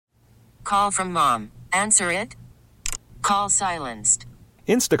Call from mom. Answer it. Call silenced.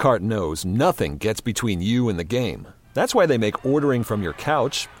 Instacart knows nothing gets between you and the game. That's why they make ordering from your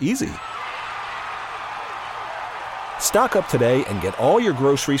couch easy. Stock up today and get all your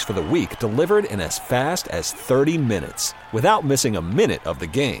groceries for the week delivered in as fast as 30 minutes without missing a minute of the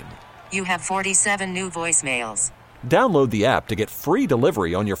game. You have 47 new voicemails. Download the app to get free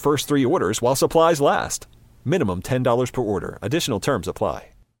delivery on your first 3 orders while supplies last. Minimum $10 per order. Additional terms apply.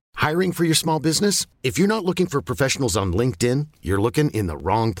 Hiring for your small business? If you're not looking for professionals on LinkedIn, you're looking in the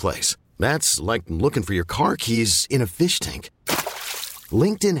wrong place. That's like looking for your car keys in a fish tank.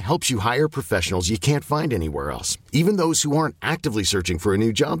 LinkedIn helps you hire professionals you can't find anywhere else, even those who aren't actively searching for a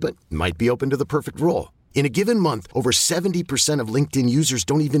new job but might be open to the perfect role. In a given month, over 70% of LinkedIn users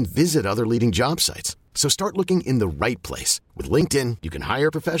don't even visit other leading job sites. So start looking in the right place. With LinkedIn, you can hire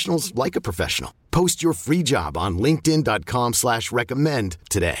professionals like a professional. Post your free job on linkedin.com/recommend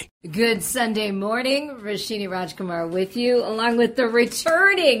today. Good Sunday morning. Rashini Rajkumar with you, along with the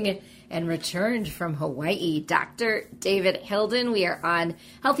returned from Hawaii, Dr. David Hilden. We are on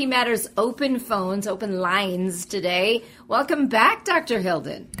Healthy Matters open phones, open lines today. Welcome back, Dr.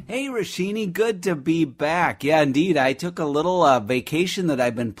 Hilden. Hey, Rashini, good to be back. Yeah, indeed. I took a little vacation that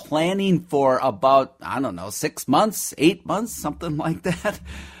I've been planning for about, 6 months, 8 months, something like that.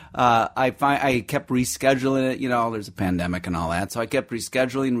 I kept rescheduling it. There's a pandemic and all that. So I kept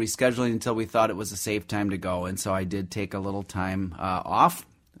rescheduling until we thought it was a safe time to go. And so I did take a little time off.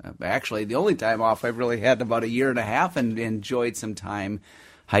 Actually, the only time off I've really had in about a year and a half, and enjoyed some time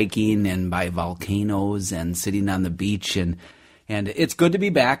hiking and by volcanoes and sitting on the beach. And it's good to be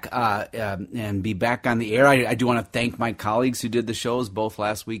back and be back on the air. I do want to thank my colleagues who did the shows both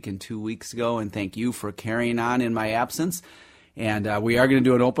last week and 2 weeks ago, and thank you for carrying on in my absence. And we are going to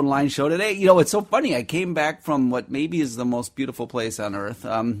do an open line show today. It's so funny. I came back from what maybe is the most beautiful place on earth,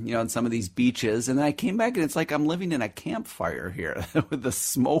 on some of these beaches. And then I came back and it's like I'm living in a campfire here with the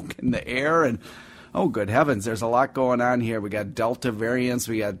smoke in the air. And, oh, good heavens, there's a lot going on here. We got Delta variants.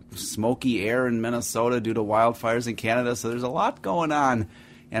 We got smoky air in Minnesota due to wildfires in Canada. So there's a lot going on.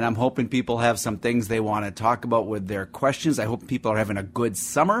 And I'm hoping people have some things they want to talk about with their questions. I hope people are having a good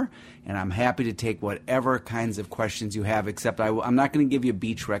summer, and I'm happy to take whatever kinds of questions you have, except I'm not going to give you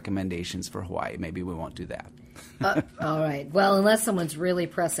beach recommendations for Hawaii. Maybe we won't do that. All right. Well, unless someone's really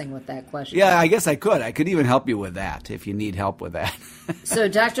pressing with that question. Yeah, I guess I could. I could even help you with that if you need help with that. So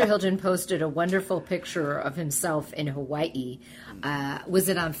Dr. Hilden posted a wonderful picture of himself in Hawaii. Was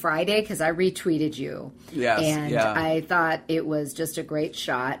it on Friday? Because I retweeted you. Yes. And I thought it was just a great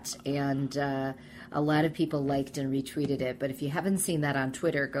shot. And a lot of people liked and retweeted it. But if you haven't seen that on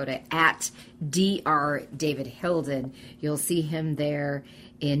Twitter, go to @Dr. David Hilden. You'll see him there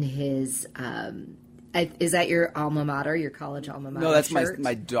in his... is that your alma mater, your college alma mater? No, that's shirt?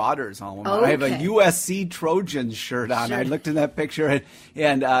 my daughter's alma mater. Okay. I have a USC Trojans shirt on. Sure. I looked in that picture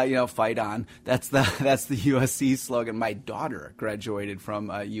and fight on. That's the USC slogan. My daughter graduated from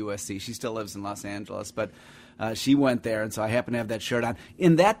USC. She still lives in Los Angeles, but she went there, and so I happen to have that shirt on.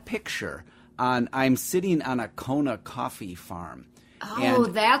 In that picture, I'm sitting on a Kona coffee farm. Oh,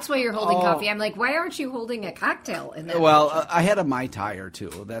 that's why you're holding coffee. I'm like, why aren't you holding a cocktail in that? Well, I had a Mai Tai or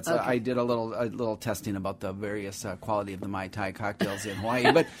two. That's okay. I did a little testing about the various quality of the Mai Tai cocktails in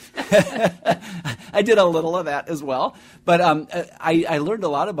Hawaii, but I did a little of that as well. But I learned a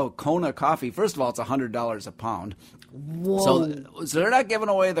lot about Kona coffee. First of all, it's $100 a pound. Whoa. So they're not giving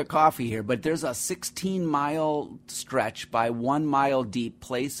away the coffee here, but there's a 16-mile stretch by 1 mile deep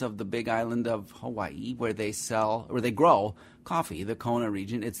place of the Big Island of Hawaii where they grow coffee, the Kona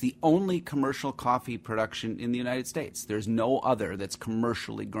region. It's the only commercial coffee production in the United States. There's no other that's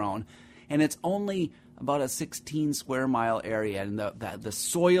commercially grown. And it's only about a 16 square mile area. And the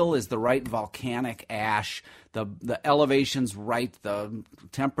soil is the right volcanic ash. The elevation's right. The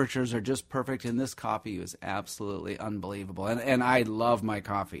temperatures are just perfect. And this coffee is absolutely unbelievable. And I love my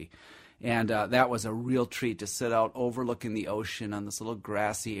coffee. And that was a real treat to sit out overlooking the ocean on this little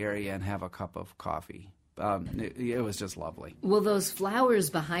grassy area and have a cup of coffee. It was just lovely. Well, those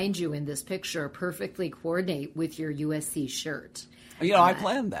flowers behind you in this picture perfectly coordinate with your USC shirt. I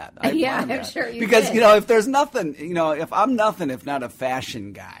planned that. I'm sure you because, did. If there's nothing, if I'm nothing if not a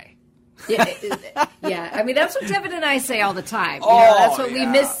fashion guy. Yeah. I mean, that's what Devin and I say all the time. That's what we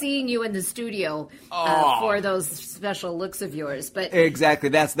miss seeing you in the studio for those special looks of yours. But exactly,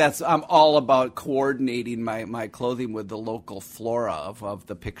 that's I'm all about coordinating my clothing with the local flora of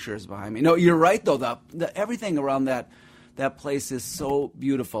the pictures behind me. No, you're right though. The everything around that place is so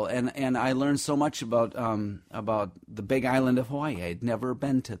beautiful, and I learned so much about the Big Island of Hawaii. I'd never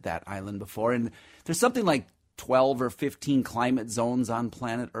been to that island before, and there's something like 12 or 15 climate zones on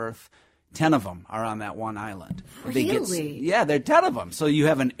planet Earth. 10 of them are on that one island. Really? There are 10 of them. So you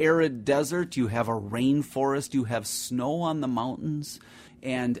have an arid desert, you have a rainforest, you have snow on the mountains,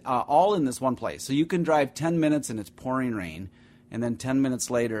 and all in this one place. So you can drive 10 minutes and it's pouring rain, and then 10 minutes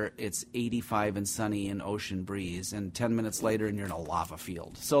later it's 85 and sunny and ocean breeze, and 10 minutes later and you're in a lava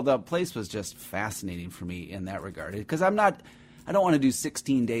field. So the place was just fascinating for me in that regard, because I don't want to do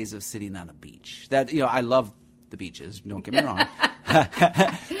 16 days of sitting on a beach. I love the beaches, don't get me wrong.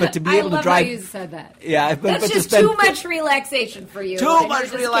 But to be able to drive, how you said that. Yeah, that's just too much relaxation for you. Too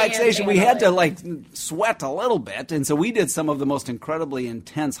much relaxation. We had to sweat a little bit, and so we did some of the most incredibly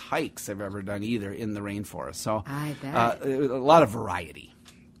intense hikes I've ever done, either in the rainforest. So I bet a lot of variety.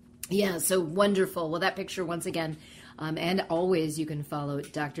 Yeah, so wonderful. Well, that picture once again. And always you can follow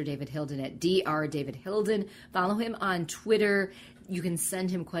Dr. David Hilden at Dr. David Hilden. Follow him on Twitter. You can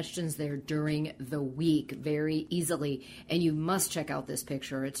send him questions there during the week very easily. And you must check out this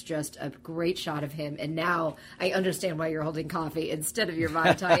picture. It's just a great shot of him. And now I understand why you're holding coffee instead of your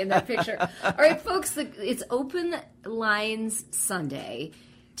Mai Tai in that picture. All right, folks, it's Open Lines Sunday.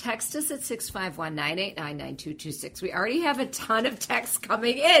 Text us at 651-989-9226. We already have a ton of texts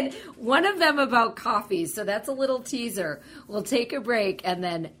coming in, one of them about coffee, so that's a little teaser. We'll take a break, and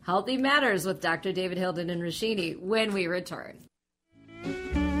then Healthy Matters with Dr. David Hilden and Rashini when we return.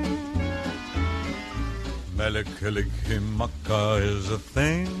 Melikilikimaka is a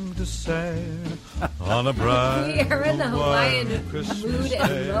thing to say on a bright We are in the Hawaiian mood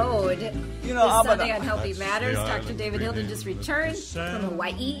and mode. You know, this Sunday on Healthy Matters. Dr. David Hilden just returned from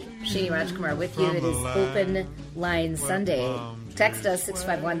Hawaii. Shani Rajkumar with you. It is Open Line Sunday. Text us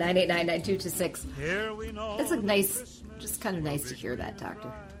 651-989-9226. It's a nice, just kind of nice to hear that,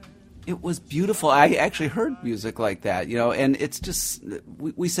 Doctor. It was beautiful. I actually heard music like that, and it's just,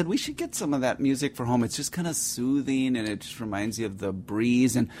 we said we should get some of that music for home. It's just kind of soothing, and it just reminds you of the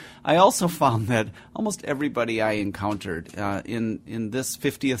breeze. And I also found that almost everybody I encountered in this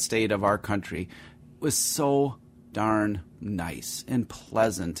 50th state of our country was so darn nice and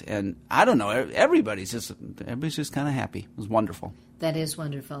pleasant. And I don't know, everybody's just kind of happy. It was wonderful. That is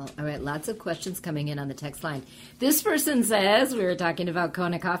wonderful. All right, lots of questions coming in on the text line. This person says, we were talking about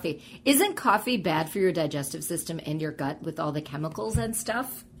Kona coffee. Isn't coffee bad for your digestive system and your gut with all the chemicals and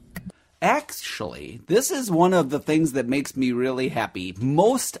stuff? Actually, this is one of the things that makes me really happy.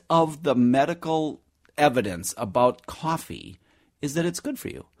 Most of the medical evidence about coffee is that it's good for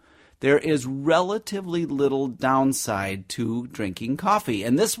you. There is relatively little downside to drinking coffee.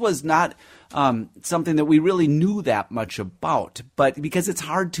 And this was not something that we really knew that much about, but because it's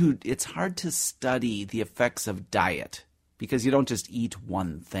hard to study the effects of diet, because you don't just eat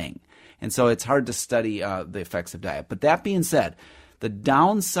one thing. And so it's hard to study the effects of diet. But that being said, the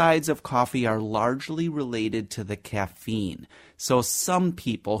downsides of coffee are largely related to the caffeine. So some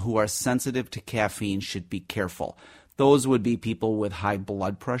people who are sensitive to caffeine should be careful. Those would be people with high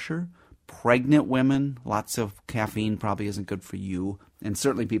blood pressure, pregnant women. Lots of caffeine probably isn't good for you, and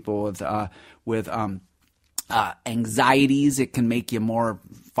certainly people with anxieties. It can make you more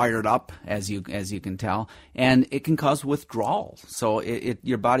fired up, as you can tell, and it can cause withdrawal. So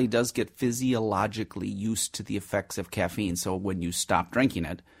your body does get physiologically used to the effects of caffeine. So when you stop drinking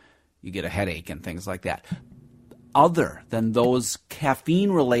it, you get a headache and things like that. Other than those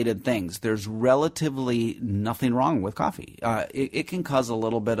caffeine-related things, there's relatively nothing wrong with coffee. It can cause a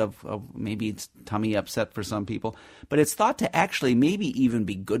little bit of maybe it's tummy upset for some people, but it's thought to actually maybe even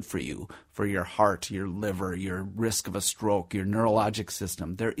be good for you, for your heart, your liver, your risk of a stroke, your neurologic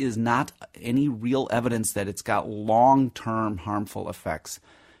system. There is not any real evidence that it's got long-term harmful effects,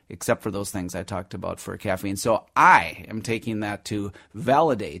 except for those things I talked about for caffeine. So I am taking that to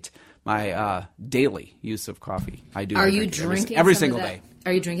validate my daily use of coffee. I do. Are you drinking every single day?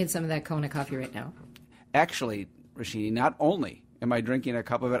 Are you drinking some of that Kona coffee right now? Actually, Rashini, not only am I drinking a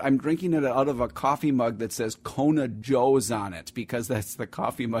cup of it, I'm drinking it out of a coffee mug that says Kona Joe's on it, because that's the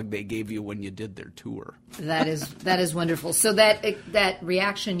coffee mug they gave you when you did their tour. That is wonderful. So that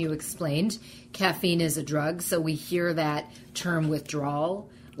reaction you explained, caffeine is a drug. So we hear that term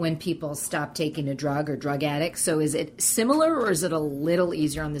withdrawal when people stop taking a drug, or drug addicts. So is it similar, or is it a little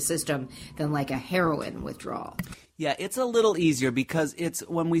easier on the system than like a heroin withdrawal? Yeah, it's a little easier, because it's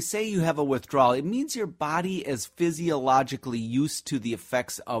when we say you have a withdrawal, it means your body is physiologically used to the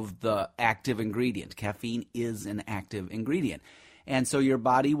effects of the active ingredient. Caffeine is an active ingredient. And so your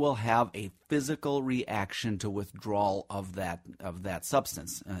body will have a physical reaction to withdrawal of that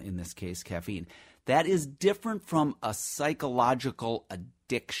substance, in this case, caffeine. That is different from a psychological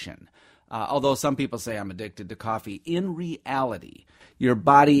addiction. Although some people say I'm addicted to coffee, in reality, your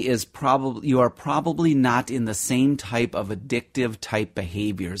body is you are probably not in the same type of addictive type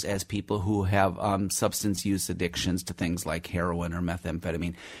behaviors as people who have substance use addictions to things like heroin or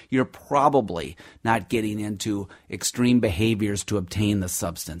methamphetamine. You're probably not getting into extreme behaviors to obtain the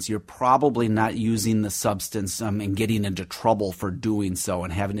substance. You're probably not using the substance and getting into trouble for doing so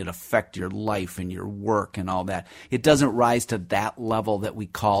and having it affect your life and your work and all that. It doesn't rise to that level that we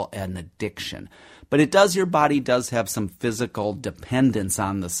call an addiction. But your body does have some physical dependence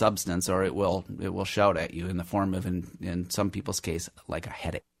on the substance, or it will shout at you in the form of, in some people's case, like a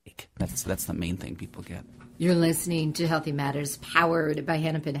headache. That's the main thing people get. You're listening to Healthy Matters, powered by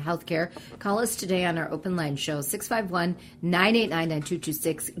Hennepin Healthcare. Call us today on our open line show,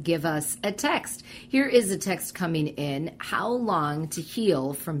 651-989-9226. Give us a text. Here is a text coming in. How long to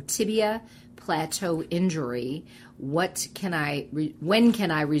heal from tibia plateau injury? When can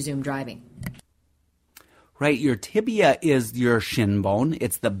I resume driving? Right, your tibia is your shin bone.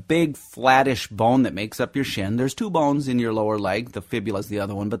 It's the big flattish bone that makes up your shin. There's two bones in your lower leg. The fibula is the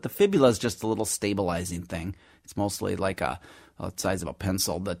other one, but the fibula is just a little stabilizing thing. It's mostly like the size of a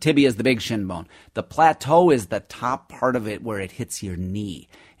pencil. The tibia is the big shin bone. The plateau is the top part of it where it hits your knee.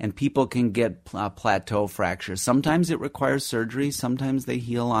 And people can get plateau fractures. Sometimes it requires surgery. Sometimes they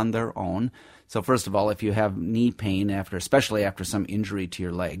heal on their own. So first of all, if you have knee pain especially after some injury to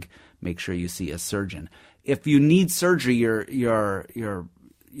your leg, make sure you see a surgeon. If you need surgery, your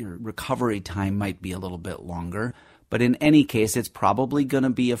recovery time might be a little bit longer. But in any case, it's probably going to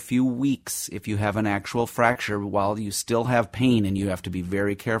be a few weeks if you have an actual fracture while you still have pain, and you have to be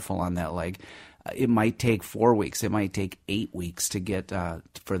very careful on that leg. It might take 4 weeks. It might take 8 weeks to get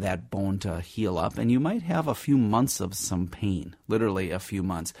for that bone to heal up, and you might have a few months of some pain, literally a few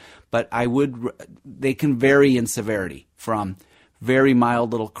months. But they can vary in severity from very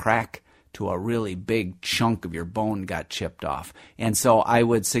mild little crack to a really big chunk of your bone got chipped off. And so I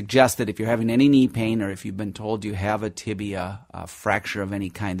would suggest that if you're having any knee pain, or if you've been told you have a tibia fracture of any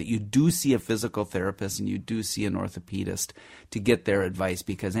kind, that you do see a physical therapist and you do see an orthopedist to get their advice,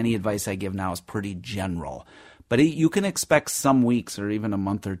 because any advice I give now is pretty general. But you can expect some weeks or even a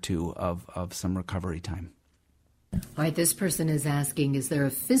month or two of some recovery time. All right, this person is asking, is there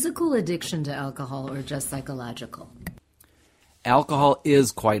a physical addiction to alcohol or just psychological? Alcohol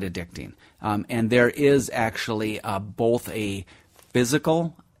is quite addicting, and there is actually both a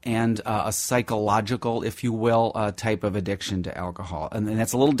physical and a psychological, if you will, type of addiction to alcohol. And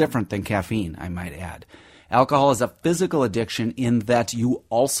that's a little different than caffeine, I might add. Alcohol is a physical addiction in that you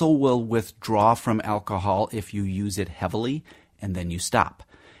also will withdraw from alcohol if you use it heavily, and then you stop.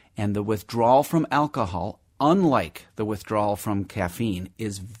 And the withdrawal from alcohol, unlike the withdrawal from caffeine,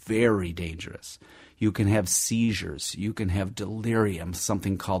 is very dangerous. You can have seizures. You can have delirium,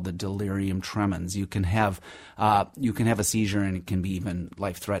 something called the delirium tremens. You can have a seizure, and it can be even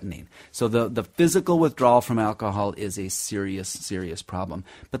life-threatening. So the physical withdrawal from alcohol is a serious, serious problem.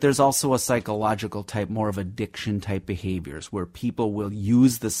 But there's also a psychological type, more of addiction-type behaviors, where people will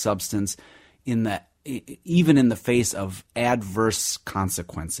use the substance even in the face of adverse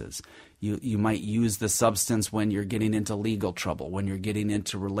consequences. You might use the substance when you're getting into legal trouble, when you're getting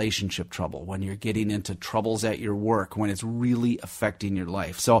into relationship trouble, when you're getting into troubles at your work, when it's really affecting your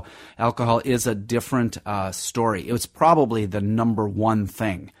life. So alcohol is a different story. It's probably the number one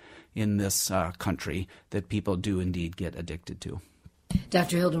thing in this country that people do indeed get addicted to.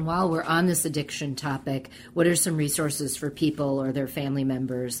 Dr. Hilden, while we're on this addiction topic, what are some resources for people or their family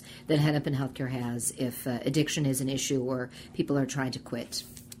members that Hennepin Healthcare has if addiction is an issue or people are trying to quit?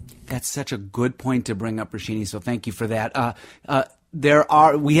 That's such a good point to bring up, Rashini, so thank you for that.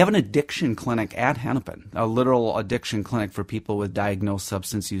 We have an addiction clinic at Hennepin, a literal addiction clinic for people with diagnosed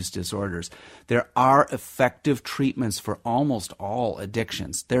substance use disorders. There are effective treatments for almost all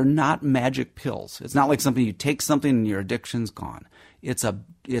addictions. They're not magic pills. It's not like something you take something and your addiction's gone. It's a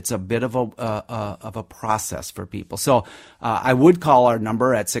bit of a process for people. So I would call our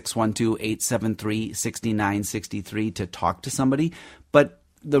number at 612-873-6963 to talk to somebody. But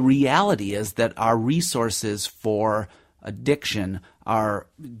the reality is that our resources for addiction are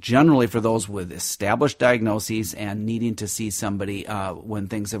generally for those with established diagnoses and needing to see somebody when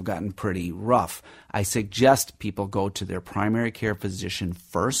things have gotten pretty rough. I suggest people go to their primary care physician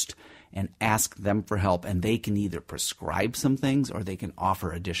first and ask them for help, and they can either prescribe some things or they can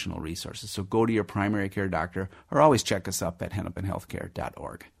offer additional resources. So go to your primary care doctor, or always check us up at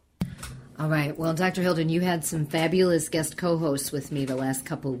hennepinhealthcare.org. All right. Well, Dr. Hilden, you had some fabulous guest co-hosts with me the last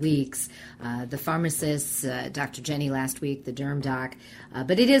couple of weeks. The pharmacist, Dr. Jenny last week, the derm doc.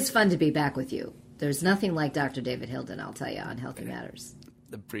 But it is fun to be back with you. There's nothing like Dr. David Hilden, I'll tell you, on Healthy Matters.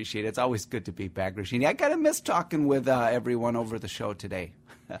 Appreciate it. It's always good to be back, Rashini. I kind of missed talking with everyone over the show today.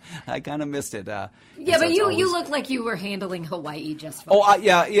 I kind of missed it. But you look like you were handling Hawaii just fine. Oh,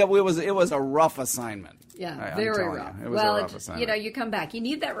 yeah. It was a rough assignment. Yeah, very rough. It was a rough assignment. You come back. You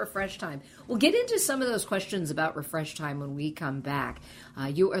need that refresh time. We'll get into some of those questions about refresh time when we come back.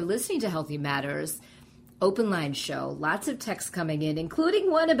 You are listening to Healthy Matters, open line show. Lots of texts coming in,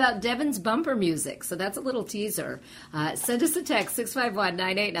 including one about Devin's bumper music. So that's a little teaser. Send us a text,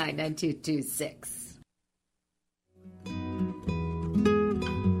 651-989-9226.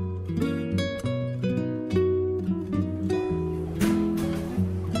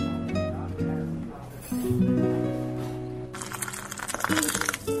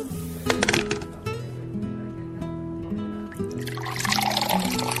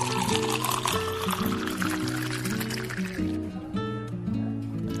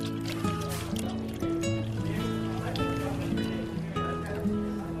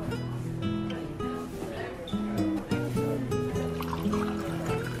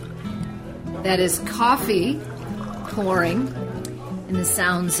 That is coffee pouring in the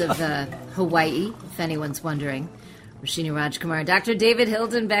sounds of Hawaii, if anyone's wondering. Rashini Rajkumar, Dr. David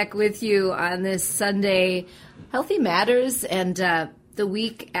Hilden back with you on this Sunday, Healthy Matters, and the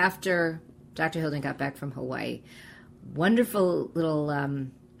week after Dr. Hilden got back from Hawaii. Wonderful little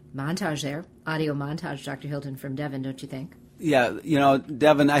montage there, audio montage, Dr. Hilden, from Devin, don't you think? Yeah,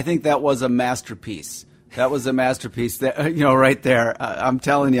 Devin, I think that was a masterpiece. That was a masterpiece, right there. I'm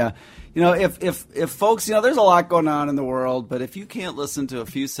telling you. If folks, there's a lot going on in the world, but if you can't listen to a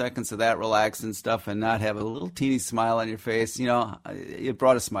few seconds of that relaxing stuff and not have a little teeny smile on your face, it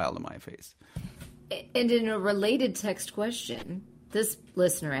brought a smile to my face. And in a related text question, this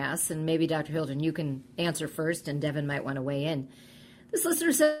listener asks, and maybe Dr. Hilden, you can answer first, and Devin might want to weigh in. This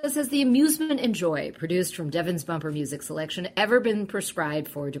listener says, has the amusement and joy produced from Devin's bumper music selection ever been prescribed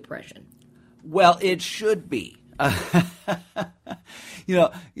for depression? Well, it should be.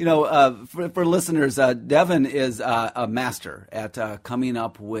 For listeners, Devin is a master at coming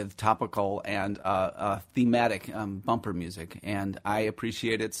up with topical and thematic bumper music, and I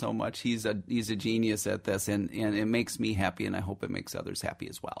appreciate it so much. He's a genius at this, and it makes me happy, and I hope it makes others happy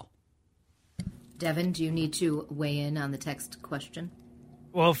as well. Devin, do you need to weigh in on the text question?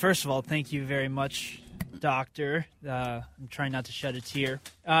 Well, first of all, thank you very much, Doctor. I'm trying not to shed a tear.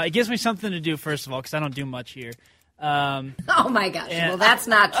 It gives me something to do, first of all, because I don't do much here. Oh my gosh! Well, that's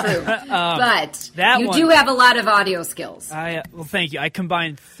not true. But you do have a lot of audio skills. Well, thank you. I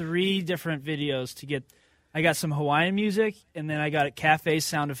combined 3 different videos to get. I got some Hawaiian music, and then I got cafe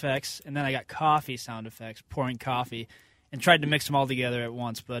sound effects, and then I got coffee sound effects, pouring coffee, and tried to mix them all together at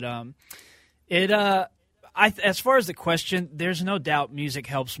once. But as far as the question, there's no doubt music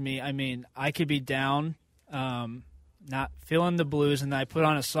helps me. I mean, I could be down, not feeling the blues, and then I put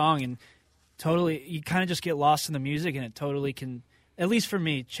on a song and. Totally, you kind of just get lost in the music, and it totally can, at least for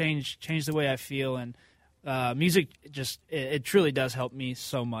me, change the way I feel. And music it truly does help me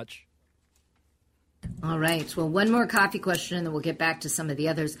so much. All right. Well, one more coffee question, and then we'll get back to some of the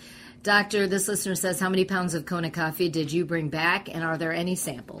others. Doctor, this listener says, how many pounds of Kona coffee did you bring back, and are there any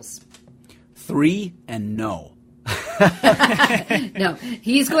samples? 3 and no. No,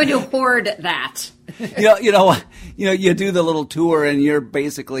 he's going to hoard that. You do the little tour and you're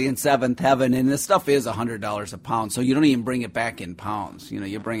basically in seventh heaven, and this stuff is $100 a pound, so you don't even bring it back in pounds.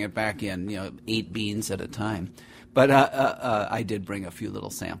 You bring it back in 8 beans at a time. But I did bring a few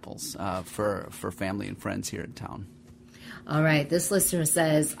little samples for family and friends here in town. All right, this listener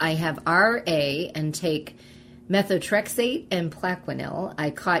says, I have RA and take methotrexate and Plaquenil.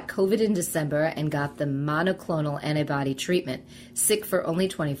 I caught COVID in December and got the monoclonal antibody treatment. Sick for only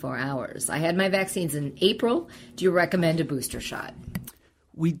 24 hours. I had my vaccines in April. Do you recommend a booster shot?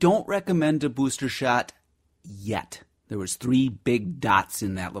 We don't recommend a booster shot yet. There was 3 big dots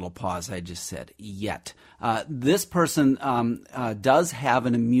in that little pause I just said, yet. This person does have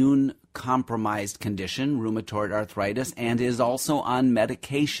an immune-compromised condition, rheumatoid arthritis, and is also on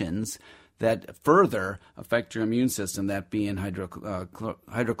medications that further affect your immune system, that being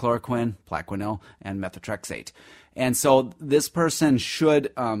hydrochloroquine, Plaquenil, and methotrexate. And so this person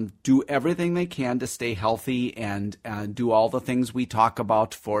should do everything they can to stay healthy and do all the things we talk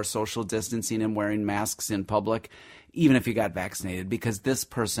about for social distancing and wearing masks in public, even if you got vaccinated, because this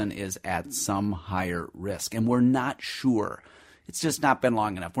person is at some higher risk. And we're not sure. It's just not been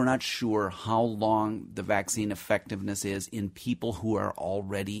long enough. We're not sure how long the vaccine effectiveness is in people who are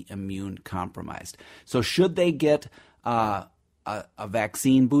already immune compromised. So should they get a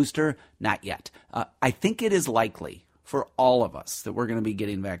vaccine booster? Not yet. I think it is likely for all of us that we're going to be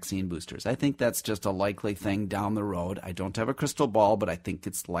getting vaccine boosters. I think that's just a likely thing down the road. I don't have a crystal ball, but I think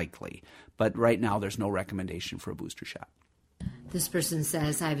it's likely. But right now, there's no recommendation for a booster shot. This person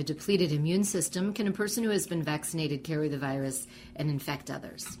says, I have a depleted immune system. Can a person who has been vaccinated carry the virus and infect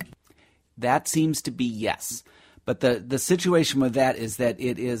others? That seems to be yes. But the situation with that is that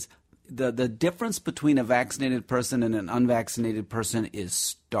it is the difference between a vaccinated person and an unvaccinated person is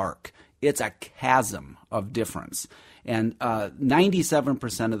stark. It's a chasm of difference. And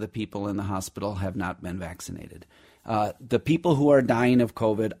 97% of the people in the hospital have not been vaccinated. The people who are dying of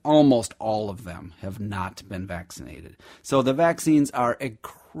COVID, almost all of them have not been vaccinated. So the vaccines are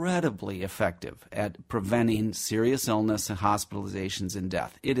incredibly effective at preventing serious illness and hospitalizations and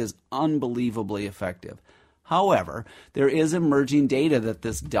death. It is unbelievably effective. However, there is emerging data that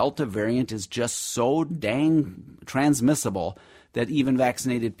this Delta variant is just so dang transmissible that even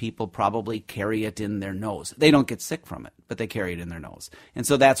vaccinated people probably carry it in their nose. They don't get sick from it, but they carry it in their nose. And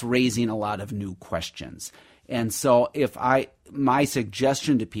so that's raising a lot of new questions. And so my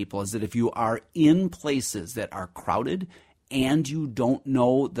suggestion to people is that if you are in places that are crowded and you don't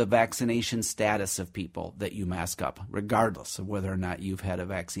know the vaccination status of people, that you mask up, regardless of whether or not you've had a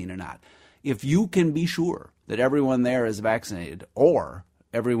vaccine or not. If you can be sure that everyone there is vaccinated or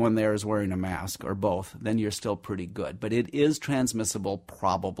everyone there is wearing a mask or both, then you're still pretty good. But it is transmissible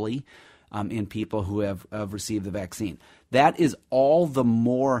probably in people who have received the vaccine. That is all the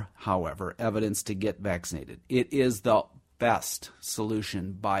more, however, evidence to get vaccinated. It is the best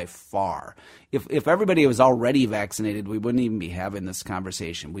solution by far. If everybody was already vaccinated, we wouldn't even be having this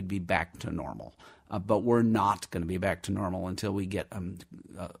conversation. We'd be back to normal. But we're not going to be back to normal until we get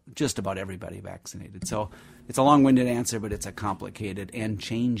just about everybody vaccinated. So it's a long-winded answer, but it's a complicated and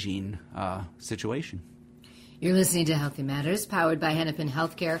changing situation. You're listening to Healthy Matters, powered by Hennepin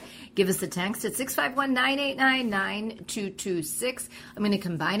Healthcare. Give us a text at 651-989-9226. I'm going to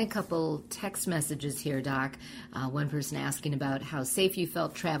combine a couple text messages here, Doc. One person asking about how safe you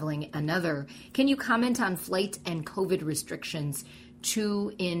felt traveling. Another, can you comment on flight and COVID restrictions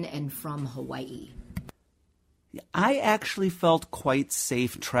to, in, and from Hawaii? I actually felt quite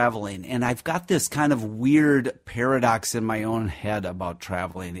safe traveling, and I've got this kind of weird paradox in my own head about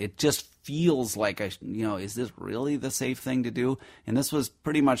traveling. It just feels like, is this really the safe thing to do? And this was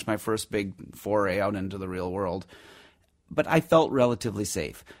pretty much my first big foray out into the real world. But I felt relatively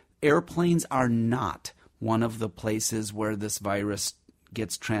safe. Airplanes are not one of the places where this virus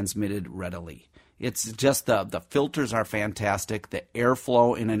gets transmitted readily. It's just the filters are fantastic. The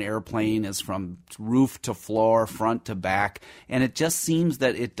airflow in an airplane is from roof to floor, front to back, and it just seems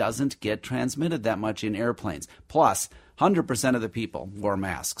that it doesn't get transmitted that much in airplanes. Plus, 100% of the people wore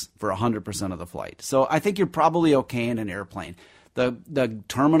masks for 100% of the flight. So I think you're probably okay in an airplane. The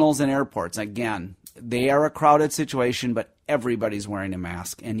terminals and airports, again, they are a crowded situation, but everybody's wearing a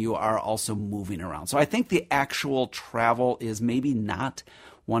mask, and you are also moving around. So I think the actual travel is maybe not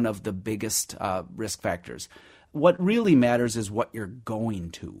one of the biggest risk factors. What really matters is what you're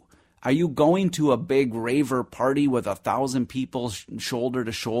going to. Are you going to a big raver party with 1,000 people shoulder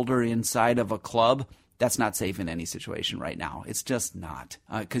to shoulder inside of a club? That's not safe in any situation right now. It's just not,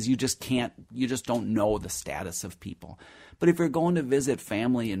 because you just don't know the status of people. But if you're going to visit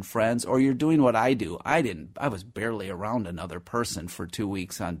family and friends, or you're doing what I do, I was barely around another person for 2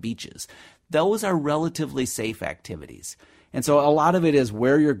 weeks on beaches. Those are relatively safe activities. And so a lot of it is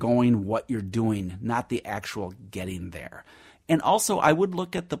where you're going, what you're doing, not the actual getting there. And also, I would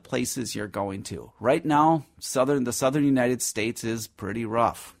look at the places you're going to. Right now, the southern United States is pretty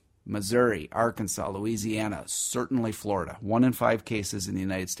rough. Missouri, Arkansas, Louisiana, certainly Florida. 1 in 5 cases in the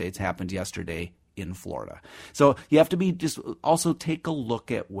United States happened yesterday in Florida. So you have to also take a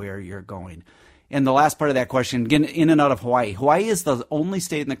look at where you're going. And the last part of that question, getting in and out of Hawaii. Hawaii is the only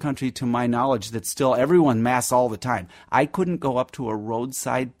state in the country, to my knowledge, that still everyone masks all the time. I couldn't go up to a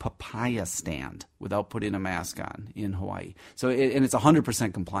roadside papaya stand without putting a mask on in Hawaii. So, and it's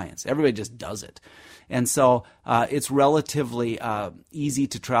 100% compliance. Everybody just does it. And so it's relatively easy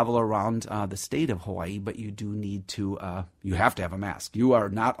to travel around the state of Hawaii, but you do need to, you have to have a mask. You are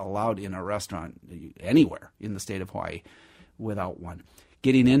not allowed in a restaurant anywhere in the state of Hawaii without one.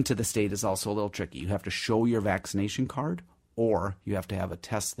 Getting into the state is also a little tricky. You have to show your vaccination card, or you have to have a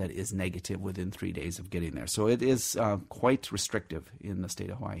test that is negative within 3 days of getting there. So it is quite restrictive in the state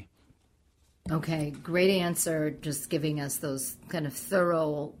of Hawaii. Okay, great answer. Just giving us those kind of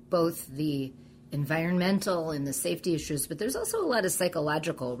thorough, both the environmental and the safety issues, but there's also a lot of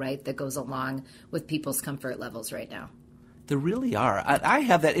psychological, right, that goes along with people's comfort levels right now. There really are. I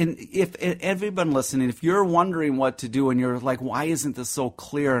have that. And if everyone listening, if you're wondering what to do and you're like, why isn't this so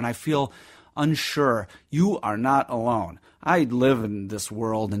clear? And I feel unsure, you are not alone. I live in this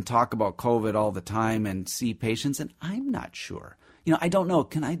world and talk about COVID all the time and see patients, and I'm not sure. I don't know.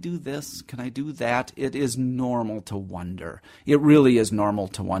 Can I do this? Can I do that? It is normal to wonder. It really is normal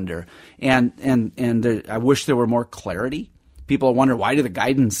to wonder. And I wish there were more clarity. People wonder, why do the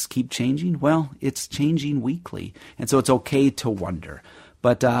guidance keep changing? Well, it's changing weekly, and so it's okay to wonder.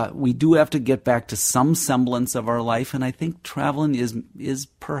 But we do have to get back to some semblance of our life, and I think traveling is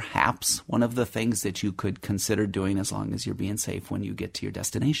perhaps one of the things that you could consider doing as long as you're being safe when you get to your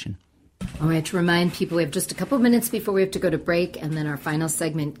destination. All right, to remind people, we have just a couple of minutes before we have to go to break, and then our final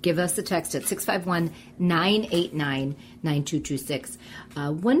segment. Give us a text at 651-989-9226.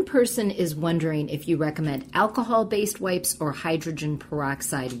 One person is wondering if you recommend alcohol-based wipes or hydrogen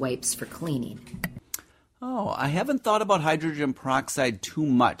peroxide wipes for cleaning. Oh, I haven't thought about hydrogen peroxide too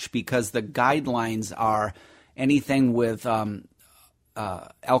much because the guidelines are anything with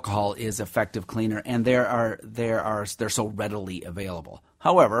alcohol is effective cleaner, and they're so readily available.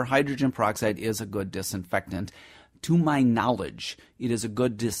 However, hydrogen peroxide is a good disinfectant. To my knowledge, it is a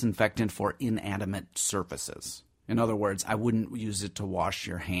good disinfectant for inanimate surfaces. In other words, I wouldn't use it to wash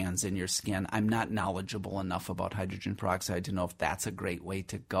your hands and your skin. I'm not knowledgeable enough about hydrogen peroxide to know if that's a great way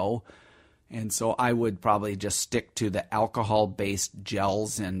to go. And so I would probably just stick to the alcohol-based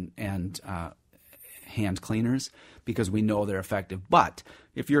gels and hand cleaners because we know they're effective. But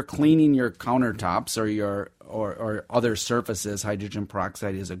if you're cleaning your countertops or other surfaces, hydrogen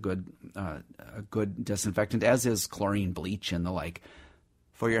peroxide is a good disinfectant, as is chlorine bleach and the like.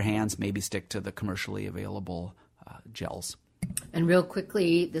 For your hands, maybe stick to the commercially available gels. And real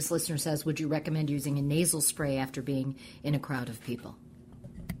quickly, this listener says, would you recommend using a nasal spray after being in a crowd of people?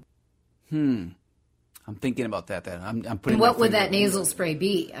 I'm thinking about that. I'm putting. What would that nasal spray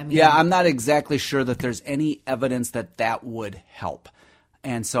be? I'm not exactly sure that there's any evidence that would help.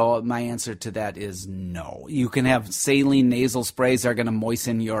 And so my answer to that is no. You can have saline nasal sprays that are going to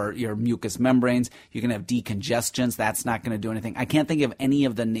moisten your mucous membranes. You can have decongestants. That's not going to do anything. I can't think of any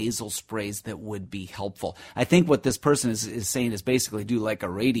of the nasal sprays that would be helpful. I think what this person is saying is basically do like a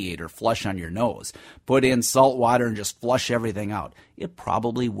radiator flush on your nose. Put in salt water and just flush everything out. It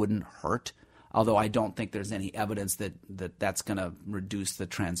probably wouldn't hurt. Although I don't think there's any evidence that's going to reduce the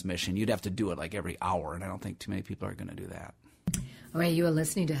transmission. You'd have to do it like every hour, and I don't think too many people are going to do that. All right, you are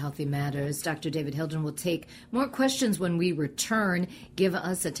listening to Healthy Matters. Dr. David Hilden will take more questions when we return. Give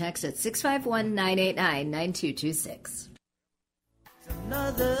us a text at 651-989-9226.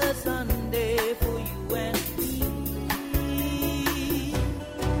 Another Sunday for you and me.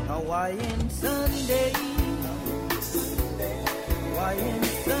 Hawaiian Sunday. Hawaiian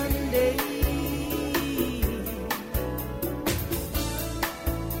Sunday.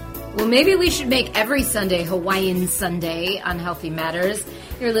 Well, maybe we should make every Sunday Hawaiian Sunday on Healthy Matters.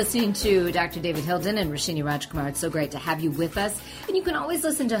 You're listening to Dr. David Hilden and Rashini Rajkumar. It's so great to have you with us. And you can always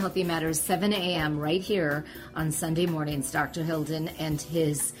listen to Healthy Matters 7 a.m. right here on Sunday mornings. Dr. Hilden and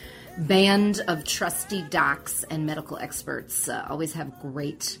his band of trusty docs and medical experts always have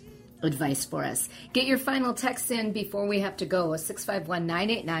great advice for us. Get your final text in before we have to go.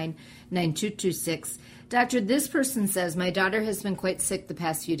 651-989-9226. Doctor, this person says, my daughter has been quite sick the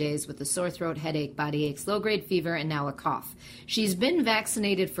past few days with a sore throat, headache, body aches, low-grade fever, and now a cough. She's been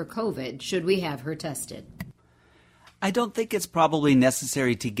vaccinated for COVID. Should we have her tested? I don't think it's probably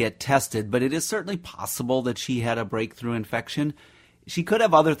necessary to get tested, but it is certainly possible that she had a breakthrough infection. She could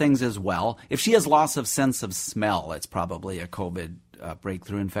have other things as well. If she has loss of sense of smell, it's probably a COVID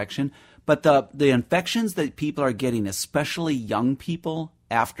breakthrough infection. But the infections that people are getting, especially young people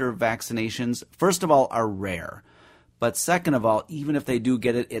after vaccinations, first of all, are rare. But second of all, even if they do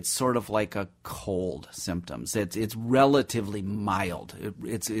get it, it's sort of like a cold symptoms. It's relatively mild.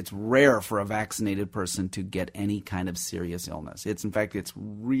 It's rare for a vaccinated person to get any kind of serious illness. It's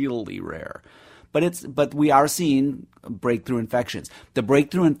really rare. But we are seeing breakthrough infections. The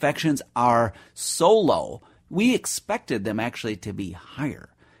breakthrough infections are so low, we expected them actually to be higher.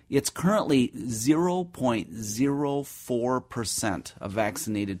 It's currently 0.04% of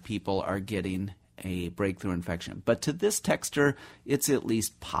vaccinated people are getting a breakthrough infection. But to this texter, it's at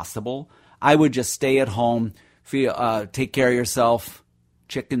least possible. I would just stay at home, take care of yourself,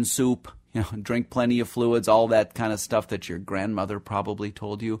 chicken soup, drink plenty of fluids, all that kind of stuff that your grandmother probably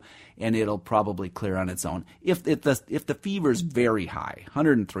told you, and it'll probably clear on its own. If the fever's very high,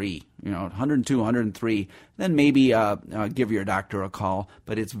 103, 102, 103, then maybe give your doctor a call,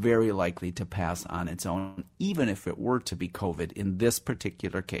 but it's very likely to pass on its own, even if it were to be COVID in this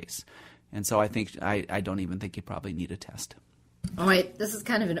particular case. And so I don't even think you probably need a test. All right, this is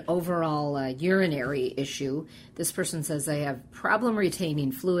kind of an overall urinary issue. This person says, I have problem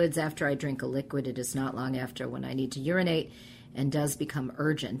retaining fluids after I drink a liquid. It is not long after when I need to urinate and does become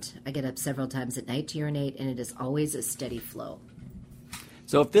urgent. I get up several times at night to urinate, and it is always a steady flow.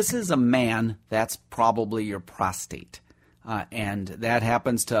 So if this is a man, that's probably your prostate. And that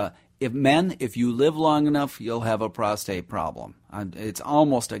happens to if you live long enough, you'll have a prostate problem. It's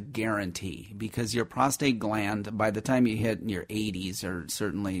almost a guarantee because your prostate gland, by the time you hit your 80s or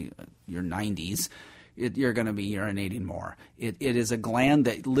certainly your 90s, you're going to be urinating more. It is a gland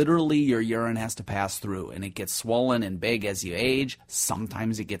that literally your urine has to pass through, and it gets swollen and big as you age.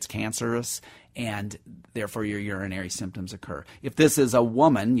 Sometimes it gets cancerous, and therefore your urinary symptoms occur. If this is a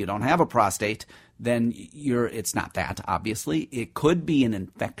woman, you don't have a prostate, then it's not that, obviously. It could be an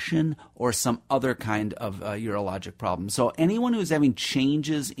infection or some other kind of urologic problem. So anyone who's having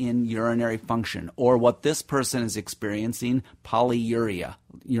changes in urinary function, or what this person is experiencing, polyuria,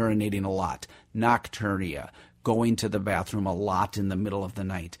 urinating a lot, nocturia, going to the bathroom a lot in the middle of the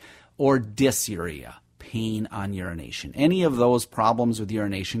night, or dysuria, pain on urination. Any of those problems with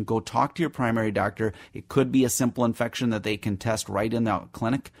urination, go talk to your primary doctor. It could be a simple infection that they can test right in the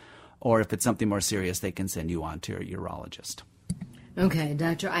clinic, or if it's something more serious, they can send you on to a urologist. Okay,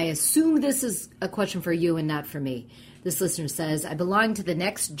 doctor, I assume this is a question for you and not for me. This listener says, I belong to the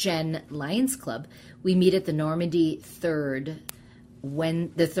Next Gen Lions Club. We meet at the Normandy the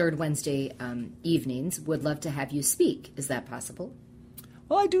third Wednesday evenings. Would love to have you speak. Is that possible?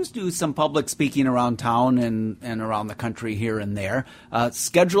 Well, I do some public speaking around town and around the country here and there.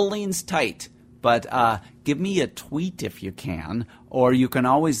 Scheduling's tight, but give me a tweet if you can, or you can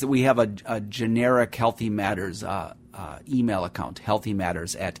always, we have a generic Healthy Matters email account,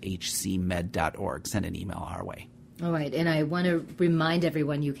 healthymatters@hcmed.org. Send an email our way. All right, and I want to remind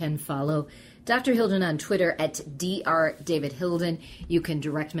everyone you can follow Dr. Hilden on Twitter at @DrDavidHilden. You can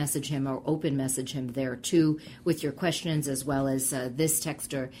direct message him or open message him there too with your questions, as well as this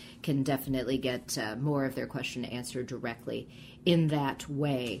texter can definitely get more of their question answered directly in that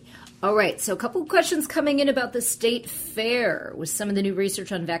way. All right, so a couple of questions coming in about the state fair. With some of the new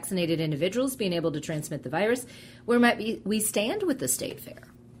research on vaccinated individuals being able to transmit the virus, where might we stand with the state fair?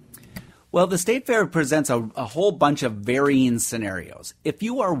 Well, the state fair presents a whole bunch of varying scenarios. If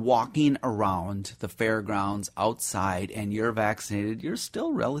you are walking around the fairgrounds outside and you're vaccinated, you're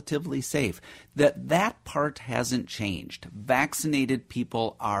still relatively safe. That part hasn't changed. Vaccinated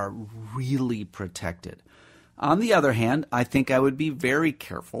people are really protected. On the other hand, I think I would be very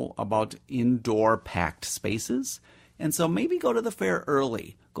careful about indoor packed spaces. And so maybe go to the fair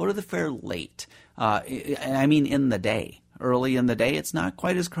early. Go to the fair late. In the day. Early in the day, it's not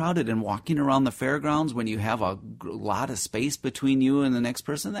quite as crowded, and walking around the fairgrounds when you have a lot of space between you and the next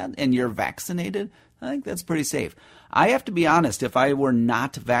person and you're vaccinated, I think that's pretty safe. I have to be honest, if I were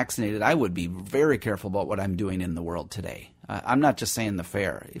not vaccinated, I would be very careful about what I'm doing in the world today. I'm not just saying the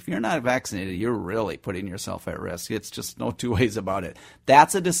fair. If you're not vaccinated, you're really putting yourself at risk. It's just no two ways about it.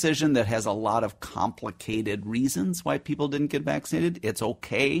 That's a decision that has a lot of complicated reasons why people didn't get vaccinated. It's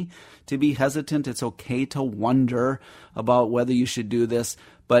okay to be hesitant. It's okay to wonder about whether you should do this.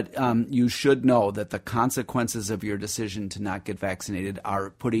 But you should know that the consequences of your decision to not get vaccinated are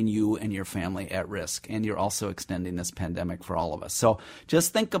putting you and your family at risk. And you're also extending this pandemic for all of us. So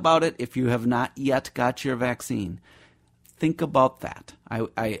just think about it. If you have not yet got your vaccine, think about that.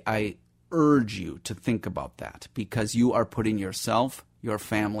 I urge you to think about that, because you are putting yourself, your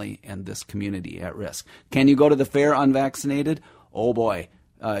family, and this community at risk. Can you go to the fair unvaccinated? Oh boy,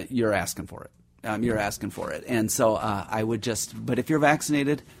 you're asking for it. You're asking for it. And so but if you're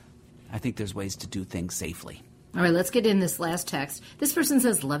vaccinated, I think there's ways to do things safely. All right, let's get in this last text. This person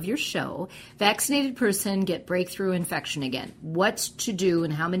says, love your show. Vaccinated person get breakthrough infection again. What to do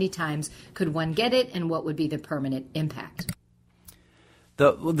and how many times could one get it, and what would be the permanent impact?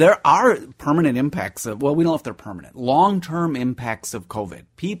 There are permanent impacts we don't know if they're permanent. Long-term impacts of COVID.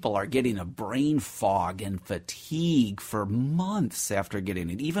 People are getting a brain fog and fatigue for months after getting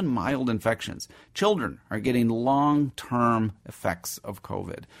it, even mild infections. Children are getting long-term effects of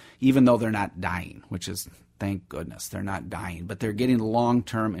COVID, even though they're not dying, which is, thank goodness, they're not dying, but they're getting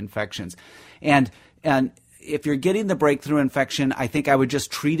long-term infections. And if you're getting the breakthrough infection, I think I would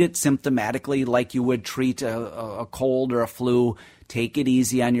just treat it symptomatically like you would treat a cold or a flu. Take it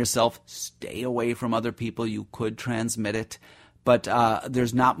easy on yourself. Stay away from other people. You could transmit it. But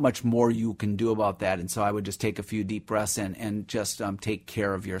there's not much more you can do about that. And so I would just take a few deep breaths and just take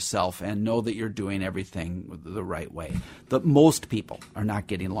care of yourself and know that you're doing everything the right way. Most people are not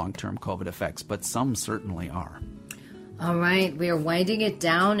getting long-term COVID effects, but some certainly are. All right, we are winding it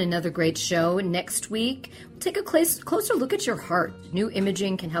down. Another great show. Next week, we'll take a closer look at your heart. New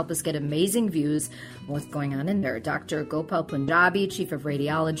imaging can help us get amazing views of what's going on in there. Dr. Gopal Punjabi, Chief of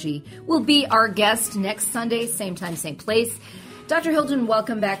Radiology, will be our guest next Sunday, same time, same place. Dr. Hilden,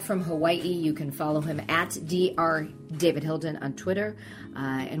 welcome back from Hawaii. You can follow him at Dr. David Hilden on Twitter.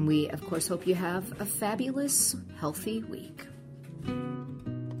 And we, of course, hope you have a fabulous, healthy week.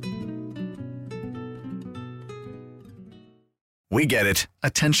 We get it.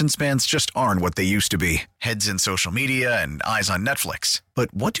 Attention spans just aren't what they used to be. Heads in social media and eyes on Netflix.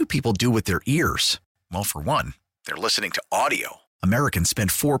 But what do people do with their ears? Well, for one, they're listening to audio. Americans spend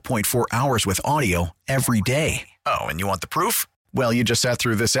 4.4 hours with audio every day. Oh, and you want the proof? Well, you just sat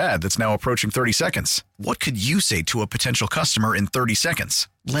through this ad that's now approaching 30 seconds. What could you say to a potential customer in 30 seconds?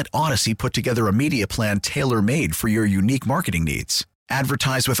 Let Odyssey put together a media plan tailor-made for your unique marketing needs.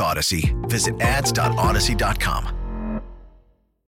 Advertise with Odyssey. Visit ads.odyssey.com.